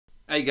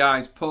Hey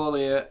guys, Paul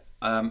here.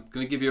 I'm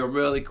going to give you a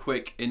really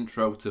quick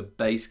intro to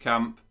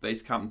Basecamp,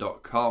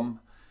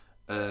 basecamp.com.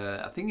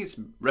 I think it's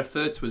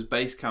referred to as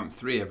Basecamp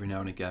 3 every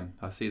now and again.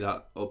 I see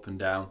that up and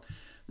down.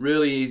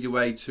 Really easy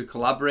way to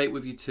collaborate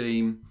with your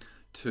team,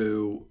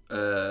 to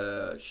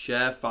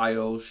share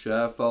files,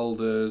 share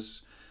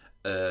folders,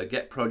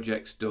 get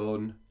projects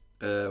done,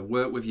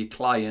 work with your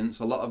clients.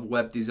 A lot of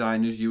web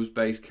designers use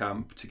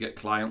Basecamp to get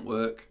client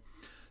work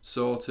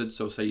sorted.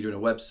 So say you're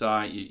doing a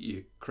website,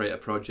 you create a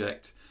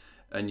project,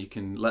 and you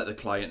can let the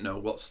client know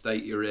what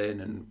state you're in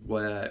and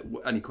where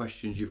any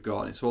questions you've got.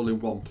 And it's all in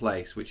one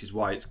place, which is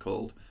why it's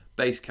called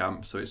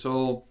Basecamp. So it's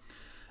all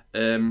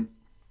it's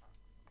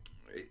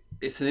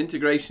an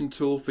integration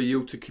tool for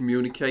you to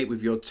communicate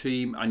with your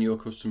team and your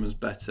customers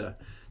better.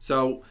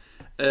 So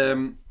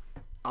I'm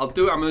going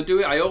to do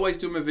it. I always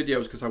do my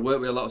videos because I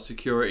work with a lot of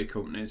security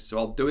companies. So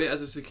I'll do it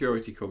as a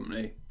security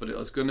company, but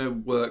it's going to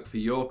work for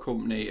your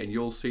company, and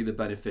you'll see the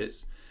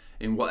benefits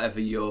in whatever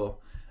you're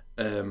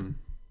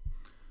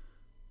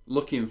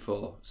looking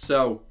for.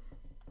 So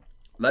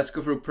let's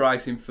go through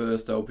pricing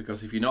first though,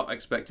 because if you're not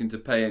expecting to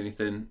pay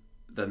anything,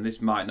 then this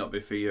might not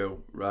be for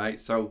you, right?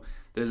 So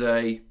there's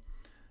a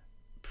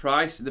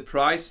price. The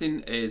pricing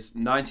is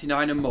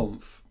 $99 a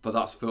month, but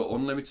that's for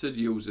unlimited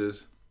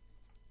users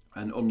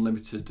and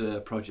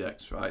unlimited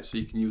projects, right? So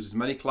you can use as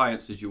many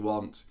clients as you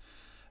want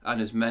and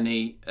as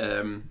many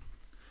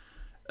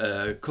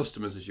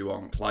customers as you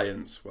want,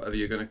 clients, whatever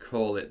you're going to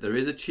call it. There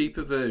is a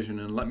cheaper version,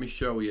 and let me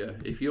show you.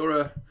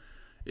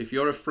 If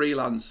you're a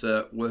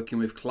freelancer working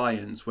with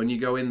clients, when you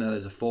go in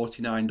there's a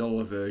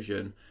 $49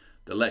 version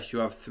that lets you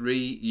have 3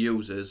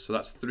 users, so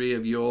that's 3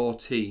 of your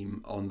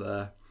team on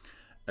there,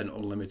 and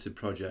unlimited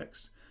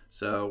projects.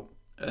 So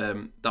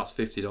that's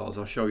 $50.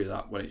 I'll show you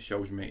that when it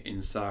shows me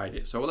inside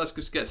it. So let's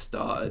just get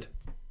started.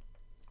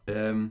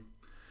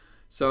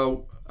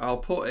 So I'll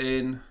put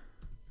in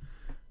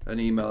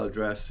an email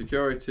address,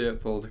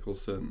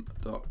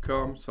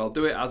 security@paulnicholson.com. So I'll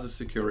do it as a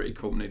security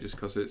company just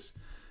because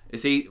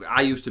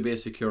I used to be a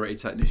security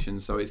technician,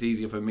 so it's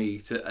easier for me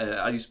to.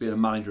 I used to be a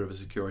manager of a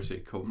security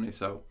company,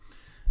 so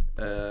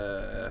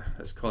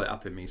let's call it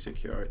Happy Me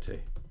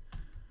Security.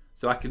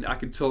 So I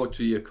can talk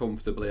to you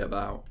comfortably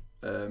about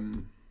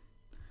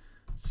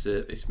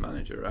service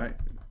manager, right?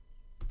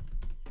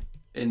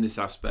 In this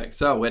aspect.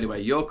 So anyway,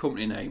 your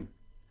company name,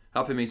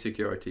 Happy Me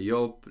Security.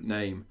 Your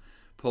name,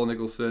 Paul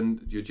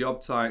Nicholson. Your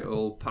job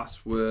title,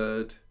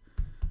 password.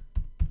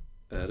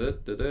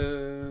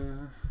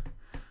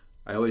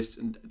 I always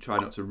try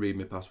not to read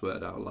my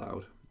password out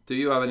loud. Do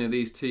you have any of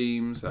these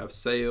teams? I have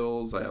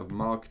sales, I have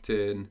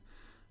marketing,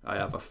 I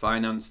have a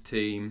finance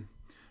team.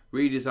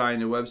 Redesign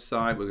the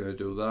website, we're going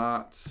to do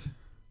that.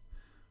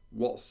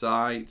 What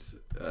site?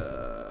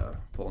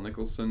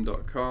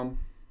 paulnicholson.com.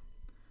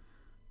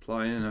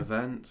 Planning an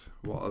event.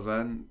 What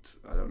event?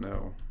 I don't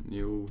know.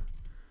 New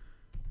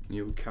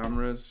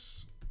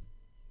cameras.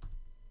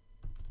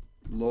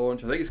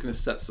 Launch. I think it's going to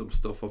set some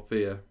stuff up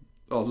here.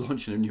 Oh,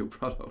 launching a new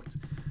product.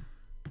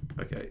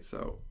 Okay,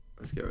 so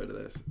let's get rid of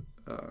this.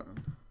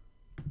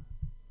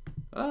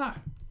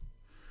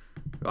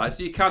 Right,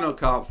 so you can or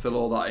can't fill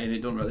all that in.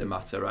 It doesn't really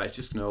matter, right? It's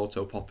just going to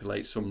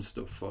auto-populate some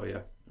stuff for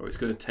you, or it's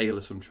going to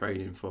tailor some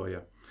training for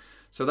you.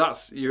 So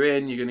that's, you're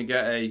in. You're going to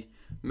get a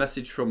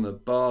message from the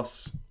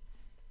boss.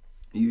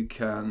 You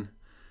can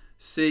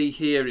see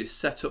here it's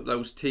set up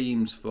those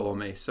teams for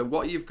me. So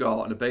what you've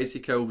got in a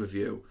basic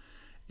overview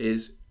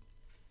is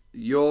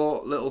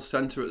your little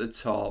center at the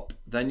top,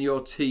 then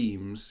your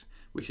teams,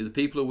 which are the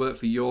people who work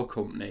for your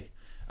company,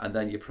 and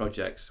then your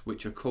projects,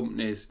 which are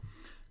companies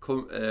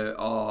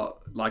are,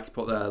 like you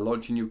put there,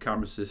 launching new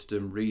camera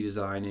system,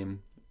 redesigning,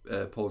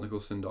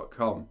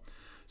 paulnicholson.com.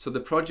 So the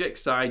project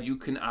side, you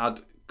can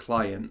add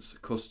clients,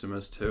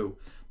 customers to.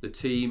 The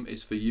team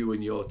is for you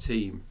and your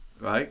team,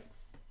 right?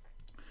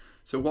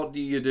 So what do?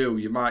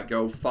 You might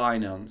go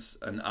finance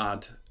and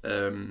add,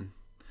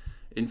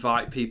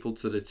 invite people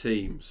to the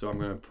team. So I'm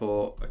going to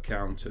put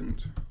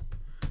accountant,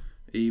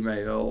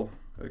 email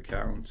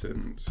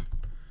accountant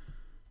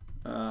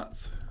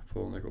at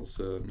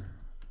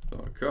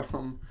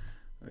paulnicholson.com,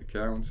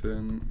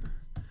 accountant,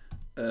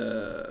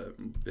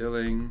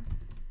 billing,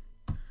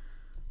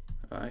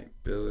 right,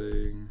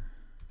 billing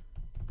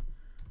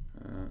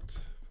at,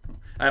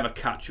 I have a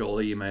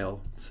catch-all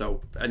email, so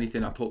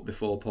anything I put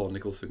before Paul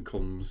Nicholson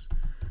comes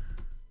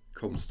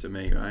to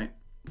me, right?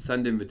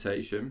 Send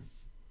invitation.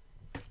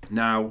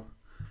 Now,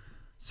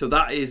 so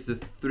that is the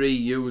 3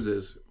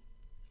 users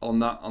on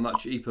that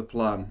cheaper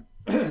plan.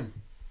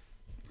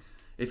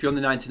 If you're on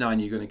the 99,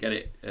 you're going to get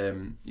it.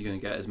 You're going to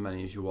get as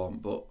many as you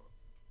want, but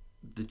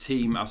the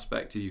team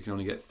aspect is you can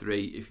only get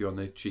 3 if you're on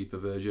the cheaper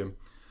version.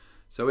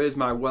 So here's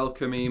my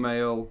welcome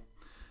email.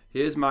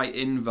 Here's my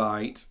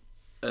invite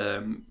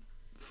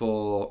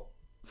for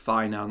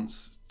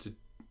finance to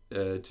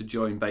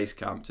join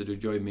Basecamp, to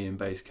join me in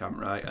Basecamp,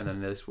 right? And then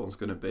this one's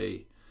going to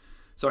be,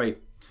 sorry,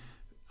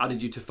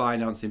 added you to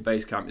finance in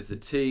Basecamp is the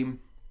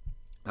team.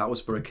 That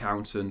was for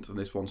accountant, and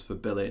this one's for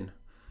billing.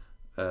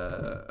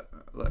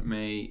 Let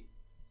me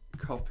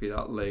copy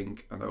that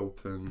link and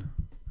open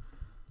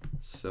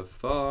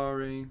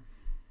Safari.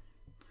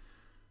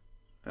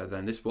 And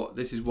then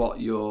this is what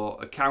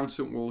your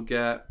accountant will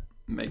get.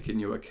 Make a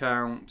new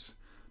account.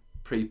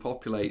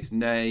 Pre-populates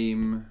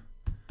name.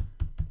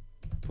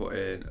 Put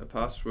in a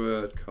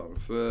password.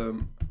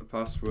 Confirm a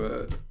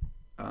password.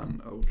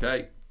 And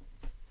OK.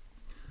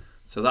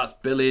 So that's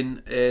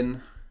billing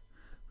in.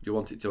 Do you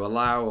want it to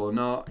allow or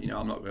not? You know,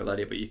 I'm not going to let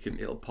it, but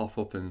it'll pop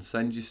up and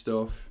send you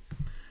stuff.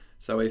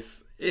 So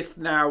if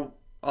now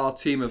our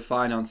team of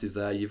finance is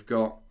there, you've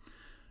got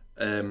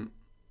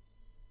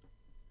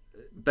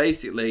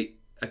basically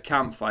a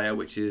campfire,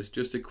 which is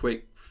just a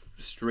quick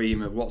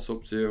stream of what's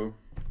up to.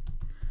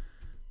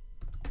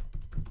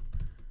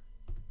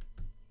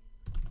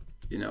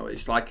 You know,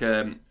 it's like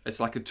a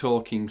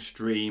talking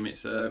stream.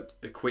 It's a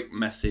quick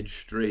message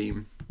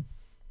stream.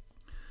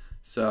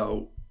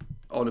 So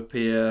on up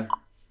here,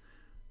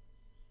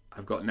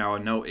 I've got now a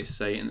notice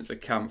saying there's a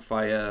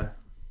campfire,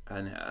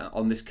 and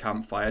on this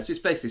campfire, so it's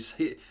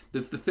basically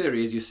the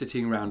theory is you're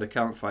sitting around a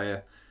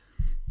campfire,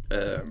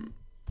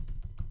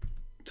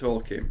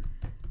 talking,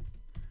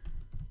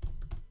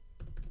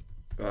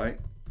 right?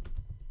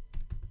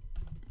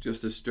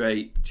 Just a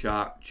straight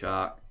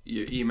chat.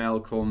 Your email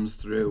comes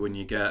through when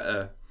you get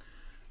a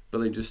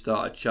Billing just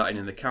started chatting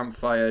in the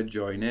campfire.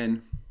 Join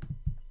in.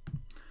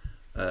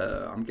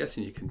 I'm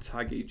guessing you can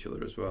tag each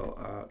other as well.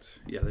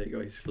 Yeah, there you go.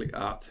 You just click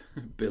at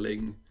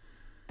Billing.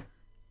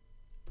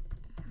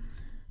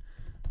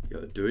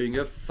 You're doing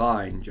a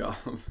fine job.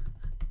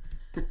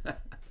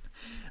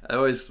 I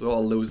always sort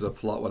of lose the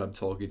plot when I'm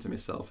talking to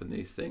myself in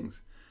these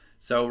things.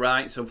 So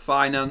so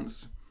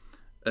finance.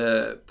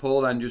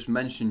 Paul then just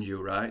mentioned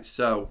you, right?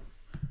 So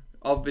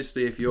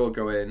obviously, if you're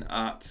going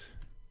at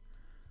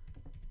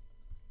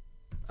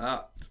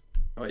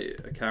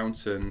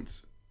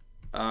accountant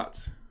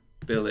at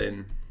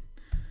billing,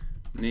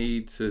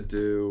 need to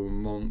do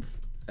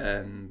month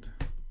end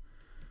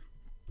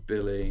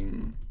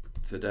billing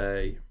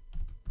today,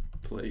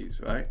 please,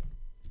 right?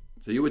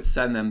 So you would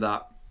send them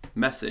that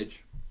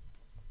message.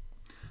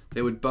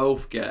 They would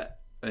both get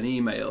an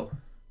email.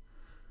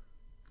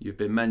 You've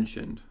been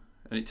mentioned,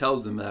 and it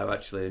tells them there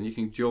actually, and you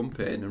can jump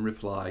in and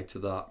reply to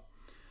that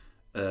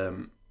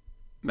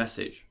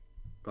message.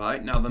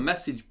 Right now, the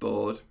message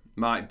board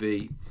might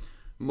be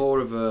more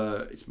of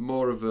a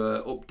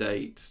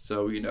update.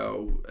 So you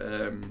know,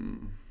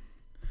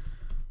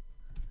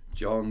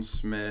 John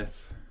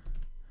Smith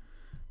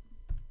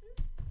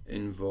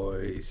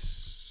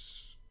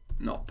invoice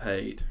not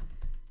paid.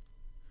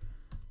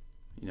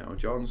 You know,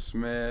 John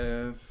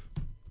Smith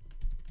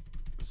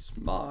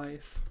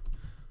Smythe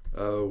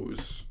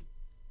owes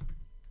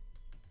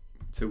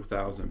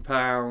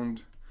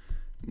 £2,000.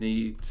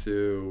 Need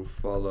to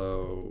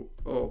follow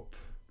up.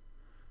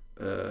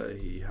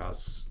 He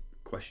has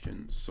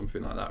questions,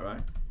 something like that,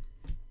 right?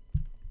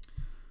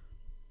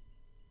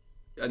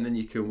 And then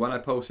you can, when I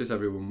post this,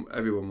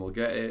 everyone will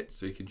get it,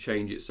 so you can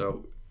change it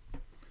so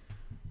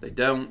they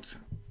don't.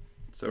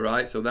 So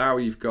right, so now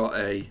you've got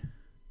a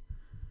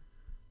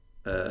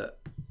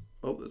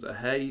there's a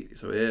hey.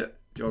 So here,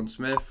 John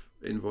Smith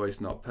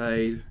invoice not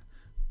paid.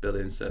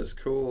 Billing says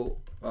cool.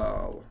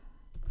 I'll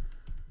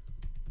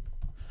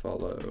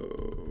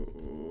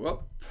follow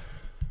up.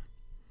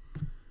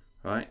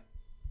 Right.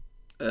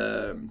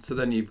 So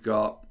then you've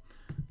got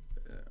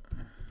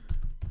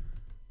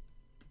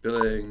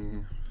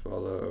billing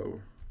follow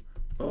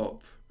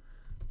up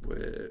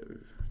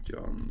with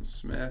John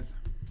Smith.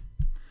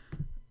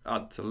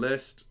 Add to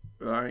list,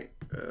 right?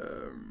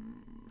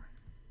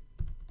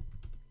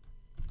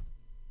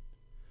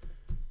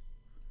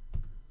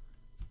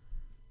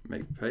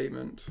 Make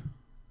payment,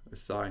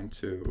 assign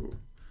to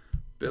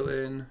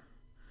billing,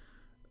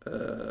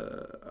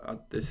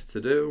 add this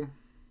to do,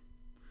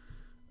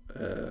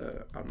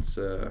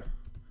 answer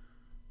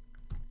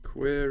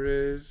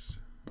queries,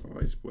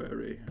 always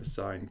query,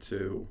 assign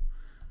to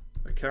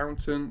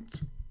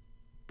accountant,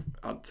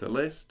 add to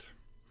list,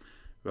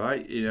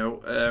 right? You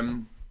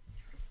know,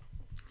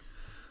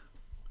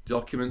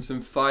 documents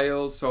and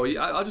files. So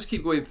I'll just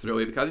keep going through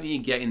it because I think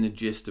you're getting the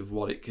gist of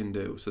what it can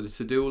do. So the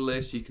to-do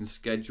list, you can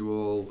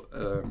schedule,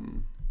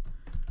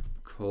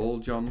 call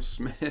John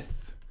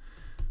Smith.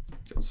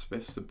 John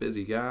Smith's a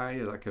busy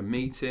guy, like a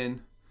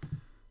meeting.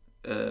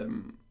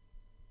 I'm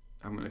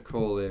going to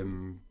call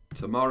him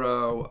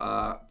tomorrow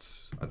at,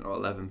 I don't know,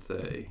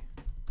 11:30.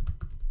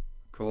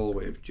 Call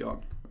with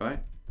John, right?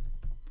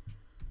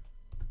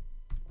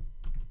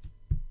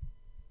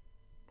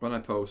 When I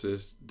post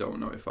this, don't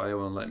notify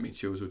anyone, let me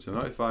choose who to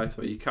notify.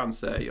 So you can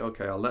say,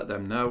 okay, I'll let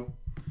them know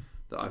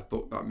that I've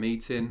booked that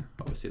meeting.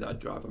 Obviously that'd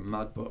drive them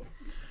mad, but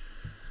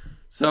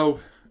so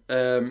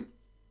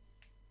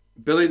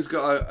Billing's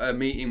got a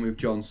meeting with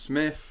John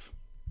Smith.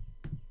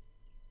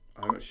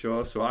 I'm not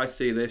sure. So I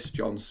see this,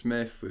 John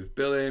Smith with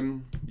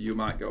Billing. You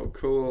might go,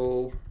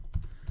 cool.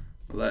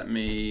 Let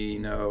me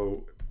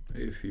know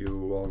if you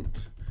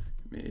want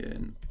me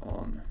in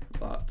on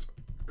that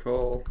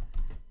call.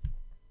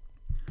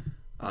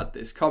 Add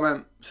this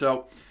comment.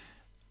 So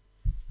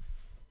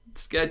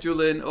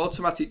scheduling,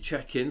 automatic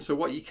check-in. So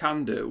what you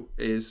can do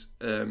is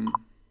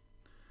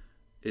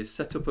is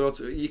set up an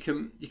auto. You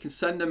can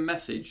send a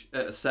message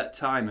at a set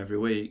time every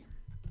week.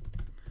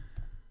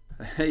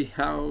 Hey,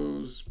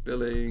 how's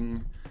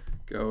billing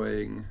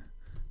going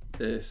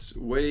this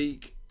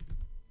week?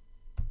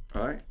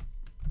 Right.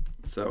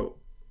 So,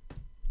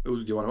 who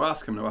do you want to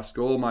ask? I'm going to ask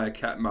all my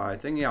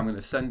thingy. I'm going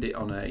to send it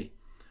on a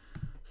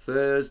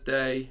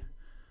Thursday,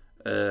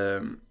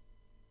 and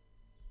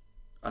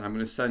I'm going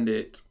to send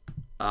it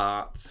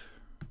at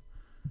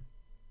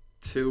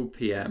 2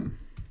 p.m.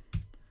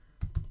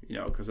 You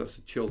know, because that's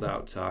a chilled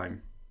out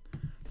time.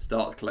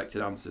 Start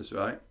collecting answers,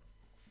 right?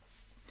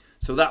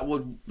 So that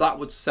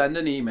would send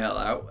an email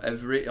out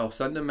or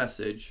send a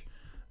message.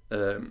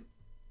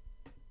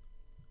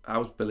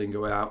 How's billing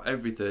going out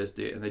every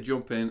Thursday, and they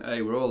jump in.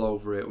 Hey, we're all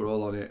over it. We're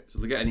all on it. So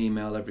they get an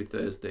email every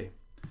Thursday.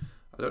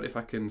 I don't know if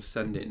I can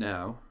send it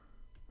now.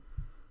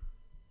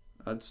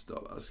 I'd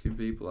stop asking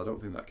people. I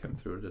don't think that came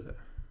through, did it?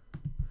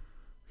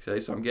 Okay,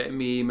 so I'm getting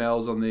me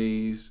emails on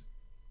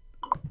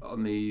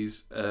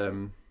these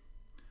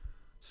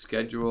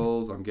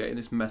schedules. I'm getting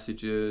these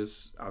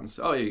messages.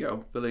 Oh, here you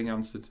go. Billing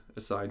answered,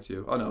 assigned to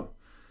you. Oh no,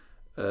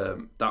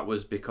 that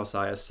was because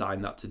I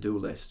assigned that to-do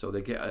list. So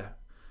they get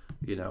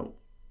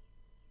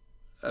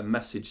a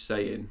message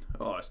saying,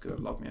 "Oh, it's going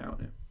to log me out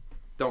now."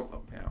 Don't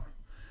log me out.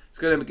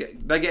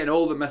 They're getting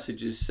all the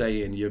messages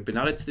saying, "You've been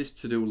added to this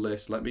to-do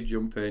list. Let me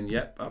jump in."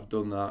 Yep, I've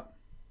done that.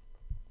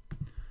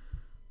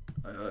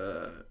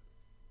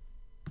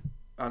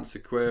 Answer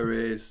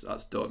queries.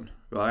 That's done.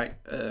 Right.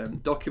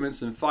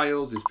 Documents and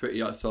files is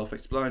pretty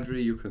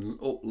self-explanatory. You can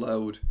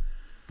upload.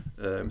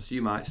 So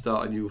you might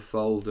start a new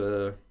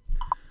folder.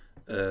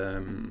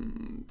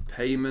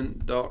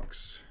 Payment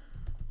docs.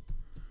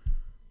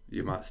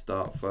 You might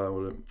start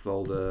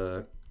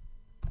folder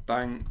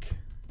bank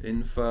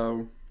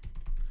info.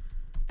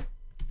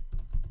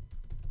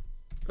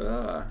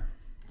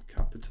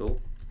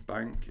 Capital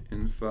bank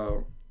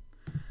info.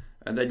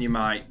 And then you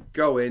might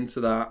go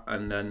into that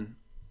and then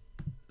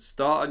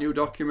start a new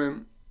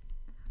document.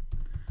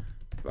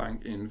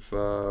 Bank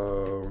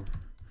info,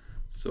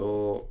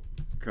 sort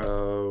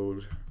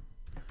code,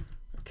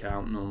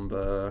 account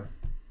number,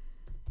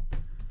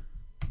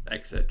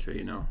 etc.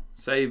 You know,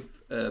 save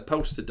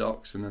post to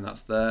docs, and then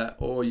that's there.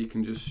 Or you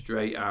can just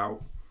straight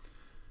out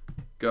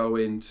go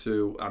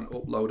into and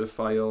upload a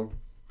file.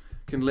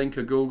 You can link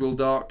a Google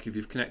Doc if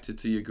you've connected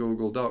to your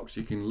Google Docs.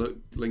 You can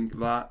link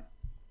that.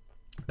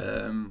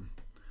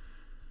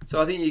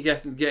 So I think you're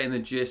getting the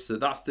gist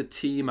that that's the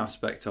team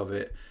aspect of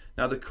it.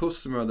 Now the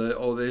customer, the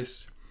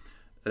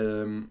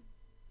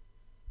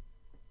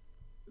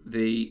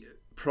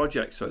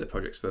project's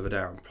further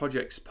down.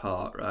 Projects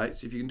part, right?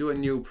 So if you can do a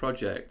new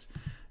project,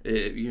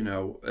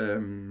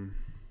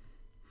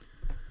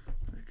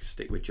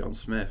 stick with John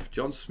Smith.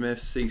 John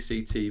Smith's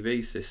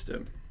CCTV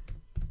system,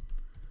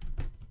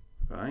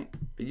 right?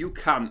 You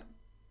can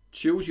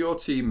choose your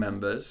team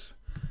members.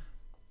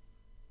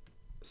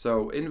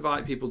 So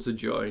invite people to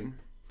join.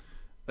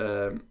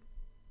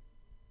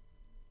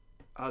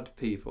 Add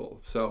people.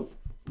 So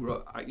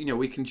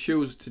we can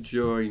choose to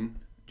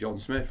join John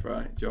Smith,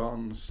 right?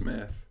 John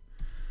Smith.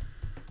 I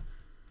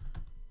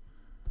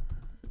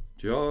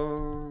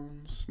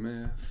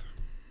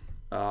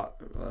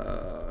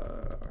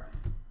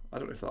don't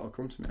know if that'll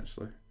come to me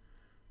actually.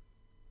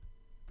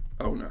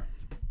 Oh no.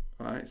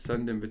 Alright,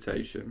 send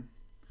invitation.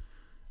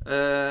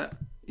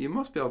 You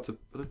must be able to,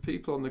 the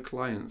people on the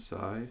client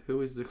side.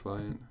 Who is the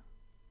client?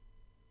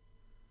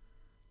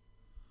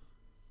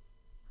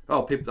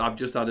 Oh, people. I've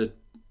just added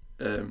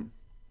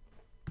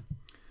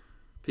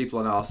people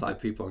on our side.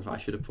 I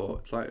should have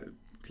put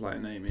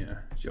client name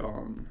here.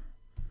 John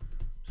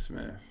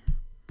Smith.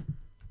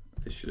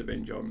 This should have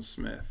been John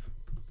Smith.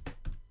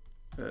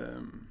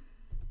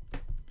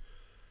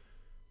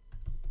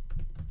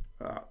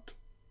 At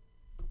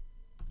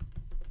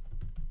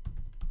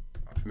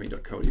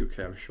me.co.uk,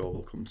 I'm sure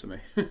will come to me.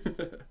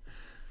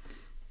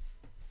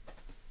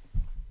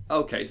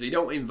 Okay, so you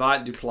don't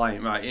invite the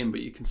client right in, but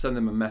you can send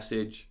them a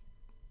message.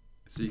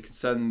 So you can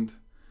send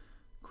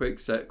quick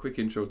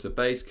intro to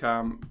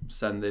Basecamp,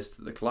 send this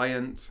to the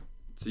client,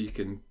 so you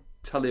can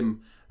tell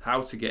him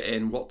how to get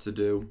in, what to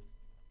do,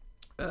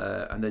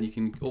 and then you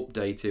can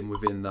update him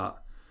within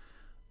that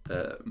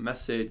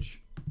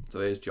message. So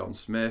here's John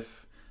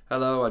Smith.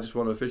 Hello, I just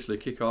want to officially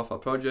kick off our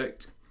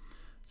project.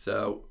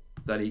 So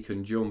then he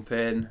can jump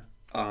in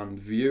and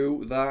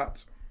view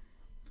that.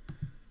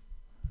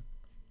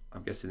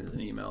 I'm guessing there's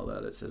an email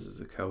there that says there's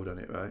a code on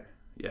it, right?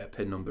 Yeah,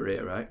 pin number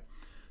here, right?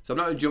 So I'm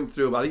not going to jump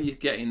through, but I think you're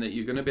getting that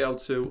you're going to be able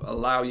to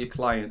allow your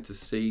client to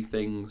see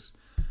things,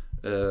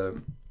 get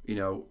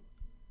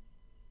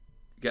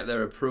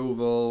their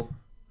approval.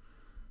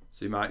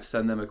 So you might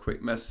send them a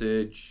quick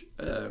message,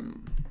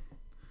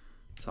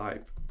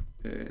 type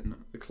in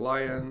the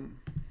client,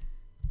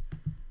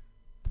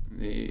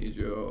 need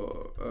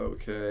your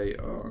okay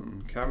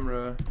on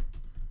camera,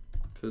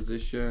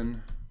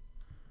 position,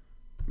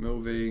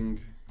 moving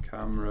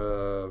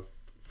camera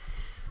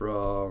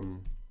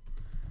from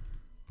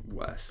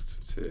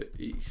west to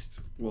east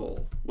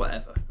wall,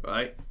 whatever,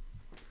 right?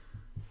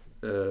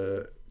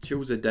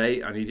 choose a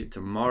date. I need it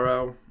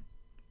tomorrow.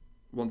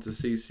 Want to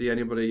CC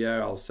anybody?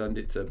 Yeah, I'll send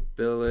it to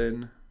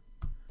billing.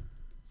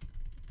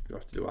 You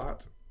have to do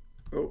that.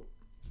 Oh,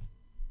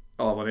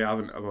 I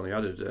haven't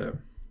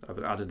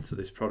added to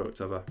this product,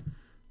 have I?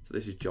 So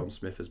this is John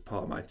Smith as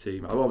part of my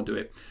team. I won't do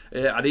it.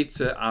 I need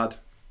to add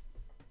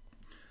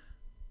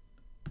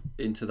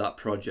into that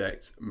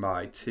project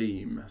my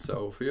team.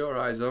 So for your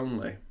eyes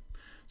only.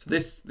 So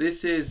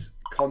this is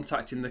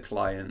contacting the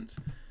client,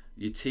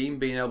 your team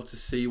being able to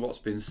see what's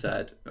been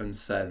said and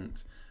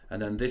sent,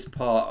 and then this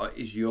part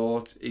is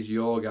your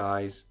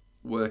guys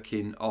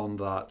working on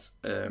that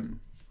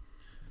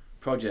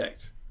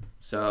project.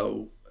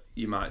 So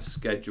you might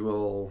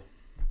schedule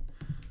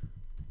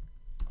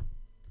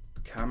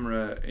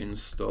camera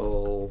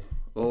install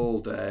all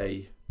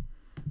day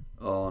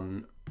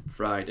on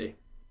Friday.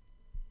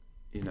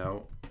 You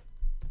know,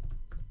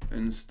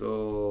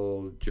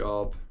 install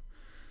job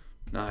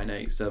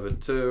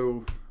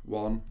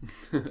 98721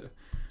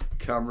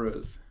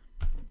 cameras,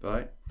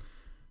 right?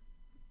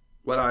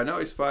 When I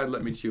notified,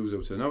 let me choose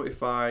who to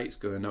notify. It's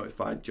going to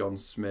notify John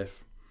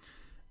Smith.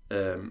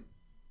 This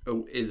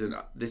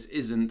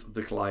isn't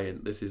the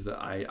client. This is that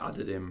I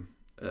added him.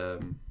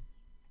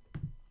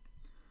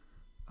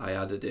 I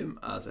added him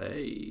as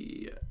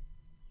a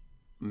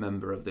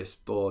member of this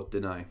board,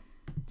 didn't I?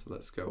 So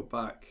let's go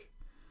back.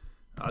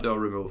 I don't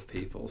remove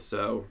people,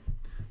 so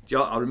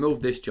I'll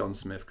remove this John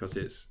Smith because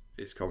it's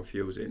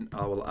confusing.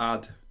 I will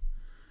add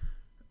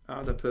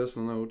a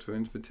personal note to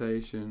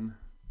invitation.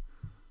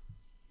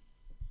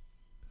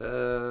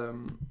 Why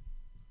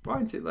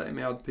isn't it letting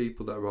me add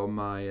people that are on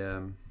my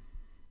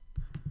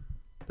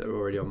that are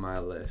already on my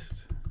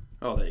list?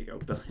 Oh, there you go,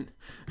 billing.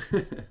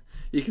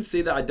 You can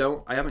see that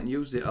I haven't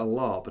used it a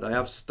lot, but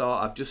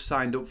I've just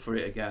signed up for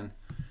it again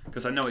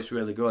because I know it's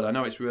really good. I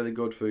know it's really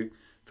good for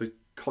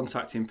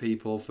contacting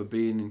people, for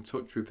being in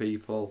touch with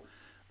people,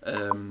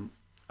 and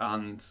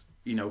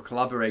you know,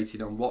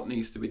 collaborating on what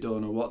needs to be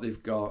done or what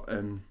they've got.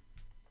 And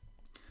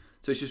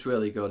so it's just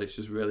really good. It's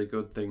just a really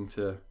good thing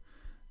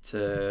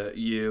to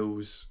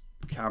use.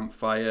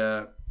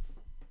 Campfire.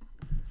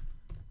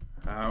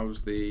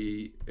 How's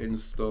the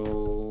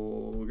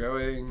install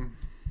going?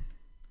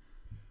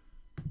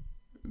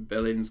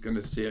 Billing's going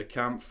to see a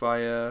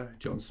campfire.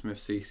 John Smith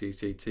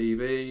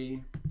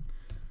CCTV.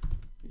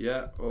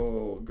 Yeah,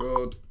 all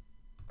good.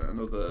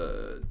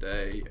 Another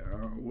day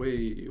and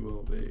we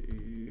will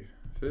be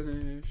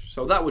finished.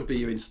 So that would be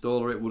your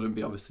installer. It wouldn't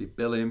be obviously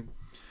billing.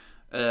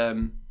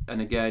 And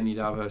again, you'd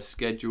have a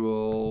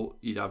schedule.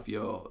 You'd have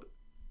your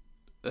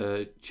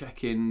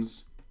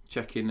check-ins.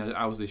 Check-in,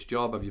 how's this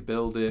job? Have you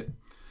built it?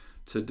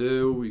 To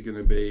do, you're going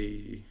to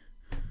be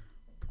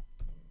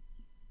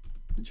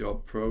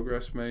job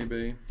progress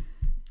maybe.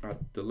 Add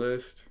the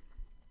list.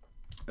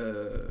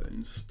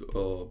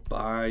 Install,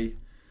 buy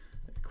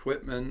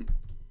equipment.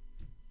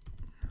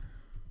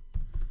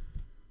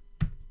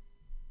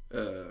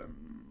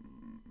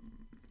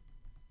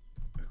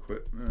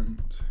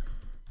 Equipment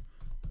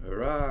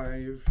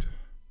arrived.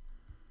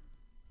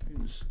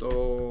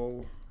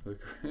 Install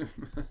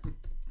equipment.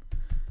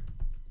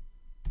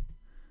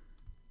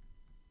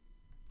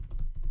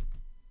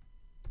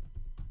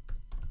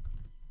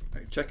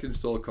 Okay, check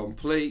install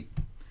complete,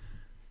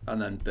 and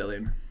then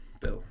bill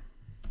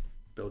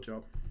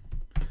job,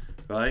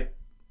 right?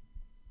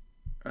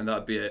 And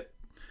that'd be it.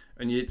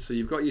 And so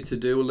you've got your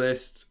to-do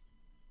list.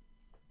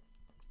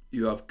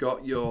 You have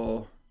got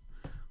your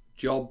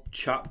job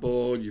chat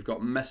board. You've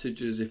got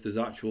messages if there's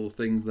actual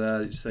things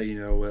there. You say, you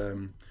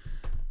know,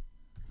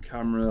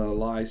 camera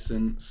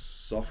license,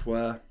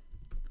 software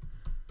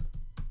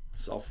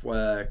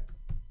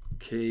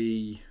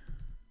key.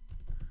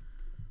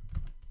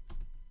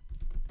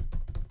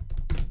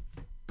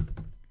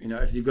 You know,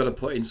 if you've got to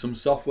put in some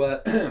software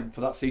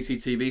for that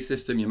CCTV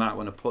system, you might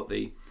want to put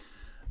the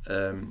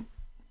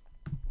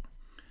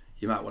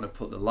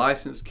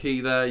license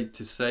key there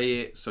to say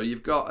it. So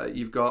you've got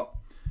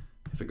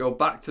if I go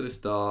back to the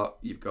start,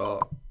 you've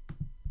got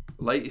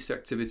latest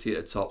activity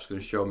at the top. It's going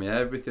to show me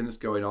everything that's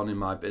going on in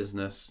my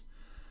business.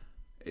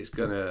 It's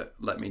going to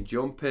let me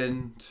jump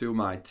in to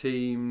my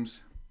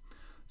teams,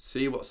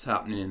 see what's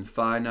happening in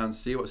finance,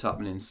 see what's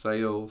happening in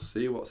sales,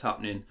 see what's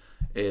happening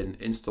in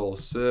install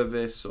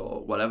service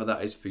or whatever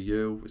that is for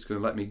you. It's going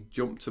to let me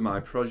jump to my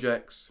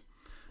projects,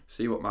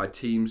 see what my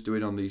team's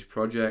doing on these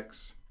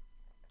projects,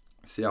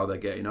 see how they're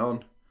getting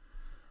on,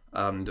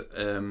 and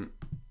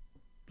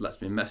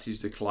lets me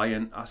message the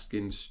client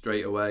asking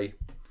straight away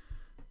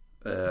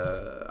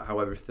how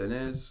everything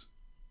is.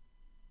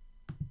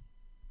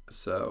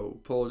 So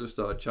Paul just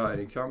started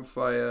chatting in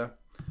Campfire,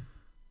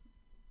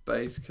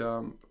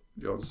 Basecamp,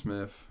 John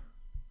Smith.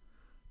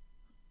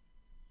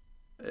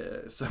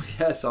 So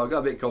I got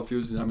a bit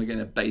confused, and I'm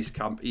getting a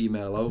Basecamp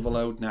email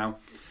overload now.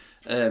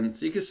 So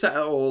you can set it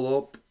all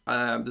up.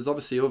 There's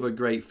obviously other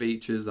great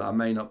features that I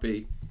may not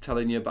be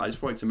telling you, but I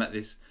just wanted to make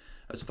this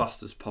as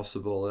fast as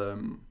possible.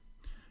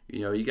 You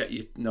know, you get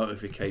your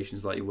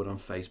notifications like you would on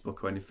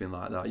Facebook or anything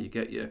like that. You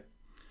get your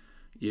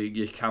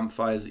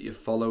campfires that you're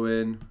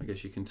following. I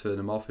guess you can turn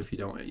them off if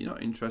you're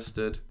not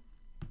interested.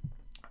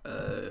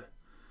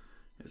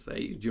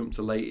 Say you jump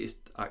to latest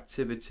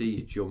activity,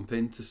 you jump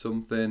into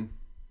something.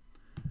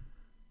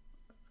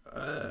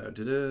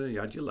 You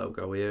add your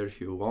logo here if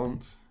you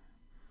want.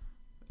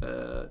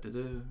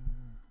 Where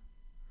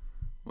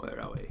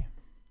are we?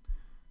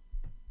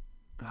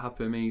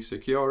 Happy Me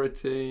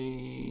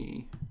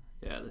Security.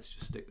 Yeah, let's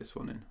just stick this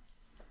one in.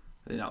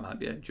 I think that might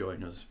be a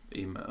join us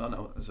email. Oh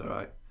no, that's all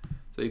right.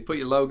 So you put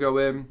your logo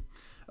in.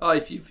 Oh,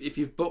 if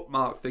you've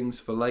bookmarked things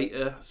for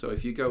later, so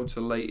if you go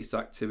to latest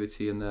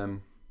activity and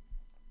then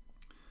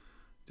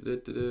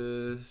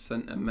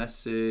sent a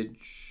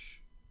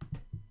message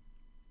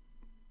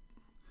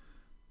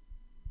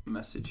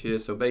here.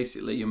 So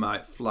basically you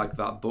might flag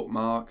that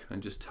bookmark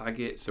and just tag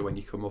it. So when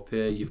you come up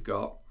here, you've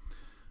got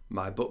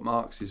my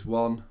bookmarks is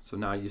one. So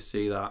now you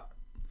see that.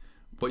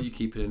 But you're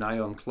keeping an eye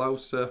on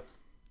closer.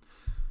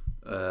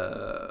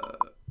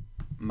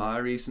 My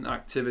recent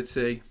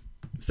activity.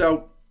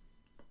 So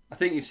I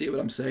think you see what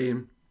I'm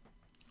saying.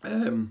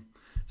 So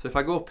if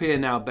I go up here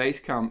now,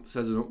 Basecamp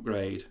says an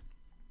upgrade.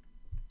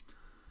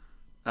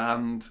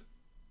 And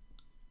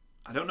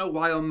I don't know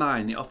why on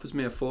mine it offers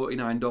me a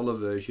 $49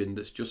 version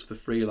that's just for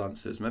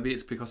freelancers. Maybe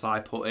it's because I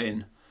put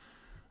in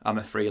I'm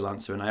a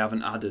freelancer and I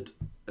haven't added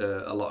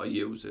a lot of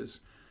users.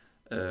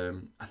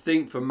 I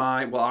think for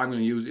what I'm going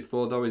to use it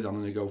for though is I'm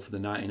going to go for the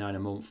 99 a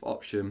month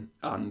option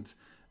and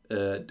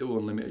do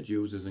unlimited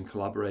users and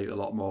collaborate a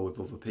lot more with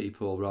other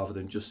people rather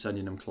than just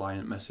sending them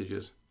client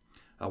messages.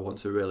 I want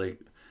to really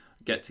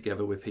get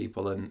together with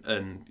people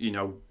and you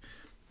know,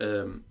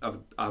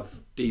 have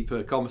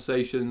deeper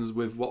conversations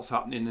with what's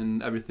happening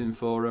and everything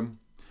for them.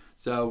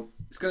 So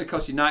it's going to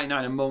cost you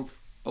 99 a month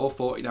or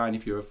 49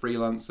 if you're a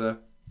freelancer,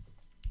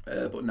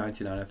 but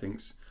 99 I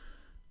think's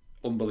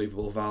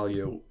unbelievable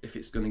value if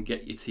it's going to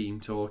get your team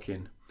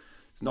talking.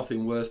 It's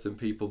nothing worse than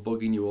people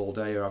bugging you all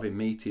day or having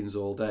meetings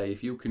all day.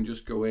 If you can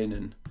just go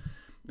in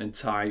and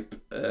type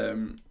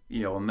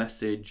you know, a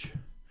message,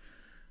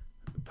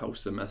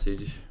 post a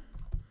message,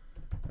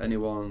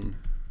 anyone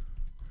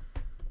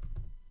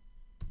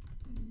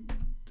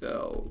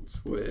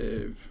dealt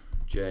with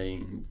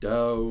Jane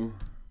Doe.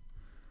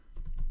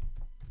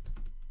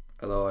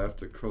 Hello, I have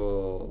to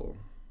call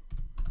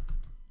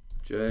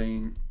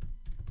Jane.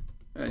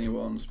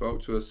 Anyone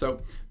spoke to her? So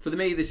for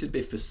me, this would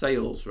be for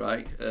sales,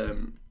 right?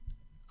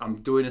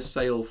 I'm doing a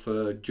sale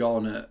for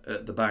John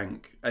at the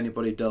bank.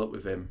 Anybody dealt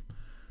with him?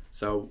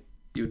 So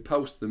you would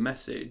post the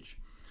message,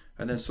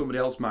 and then somebody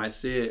else might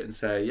see it and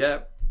say,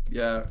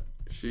 yeah,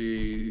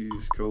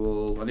 she's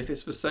cool. And if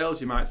it's for sales,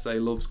 you might say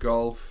loves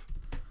golf,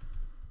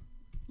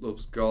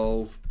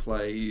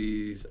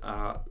 plays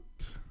at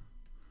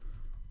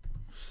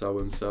so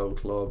and so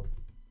club,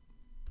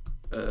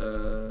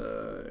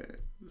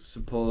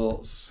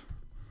 supports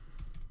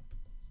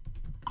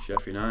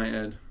Sheffield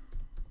United,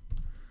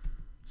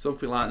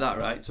 something like that,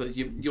 right? So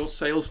your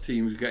sales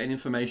team is getting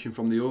information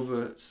from the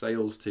other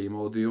sales team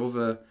or the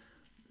other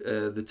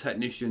the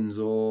technicians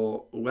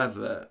or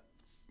whoever,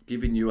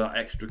 giving you that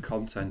extra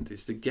content.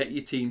 It's to get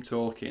your team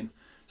talking.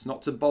 It's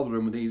not to bother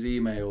them with these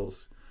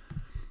emails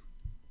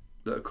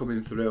that are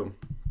coming through,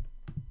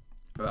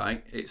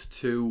 right? It's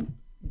to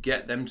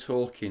get them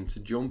talking, to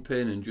jump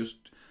in and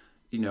just,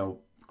 you know,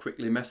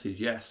 quickly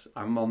message, yes,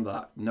 I'm on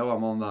that, no,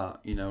 I'm on that,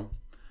 you know,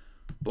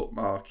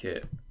 bookmark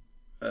it,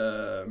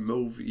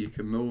 you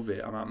can move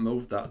it. I might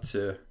move that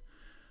to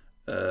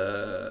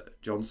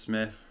John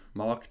Smith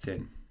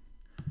marketing.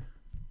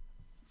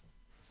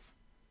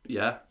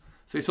 Yeah,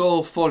 so it's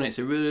all fun. It's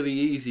a really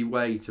easy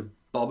way to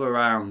bob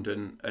around,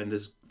 and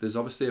there's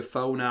obviously a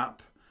phone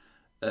app,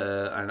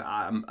 and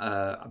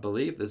I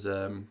believe there's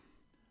an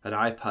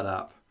iPad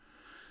app,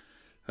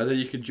 and then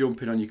you can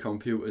jump in on your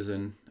computers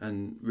and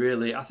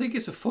really, I think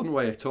it's a fun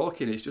way of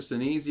talking. It's just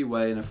an easy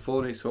way and a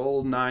fun. It's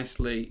all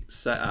nicely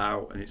set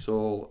out, and it's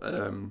all.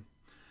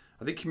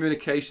 I think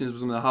communication is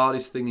one of the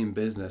hardest thing in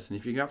business, and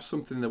if you have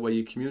something that where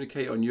you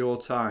communicate on your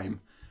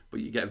time, but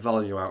you get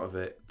value out of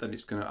it, then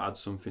it's going to add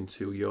something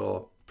to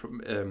your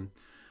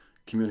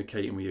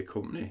communicating with your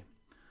company.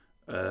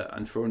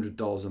 And for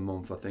 $100 a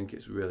month, I think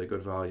it's really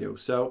good value.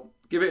 So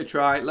give it a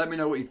try. Let me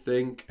know what you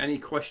think. Any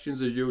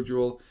questions as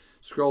usual,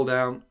 scroll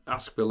down,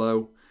 ask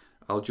below.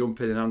 I'll jump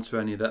in and answer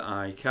any that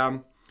I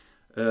can.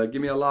 Give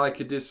me a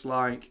like, a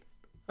dislike,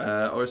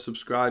 or a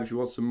subscribe if you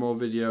want some more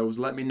videos.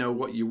 Let me know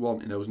what you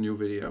want in those new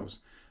videos.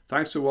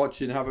 Thanks for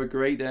watching. Have a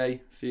great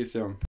day. See you soon.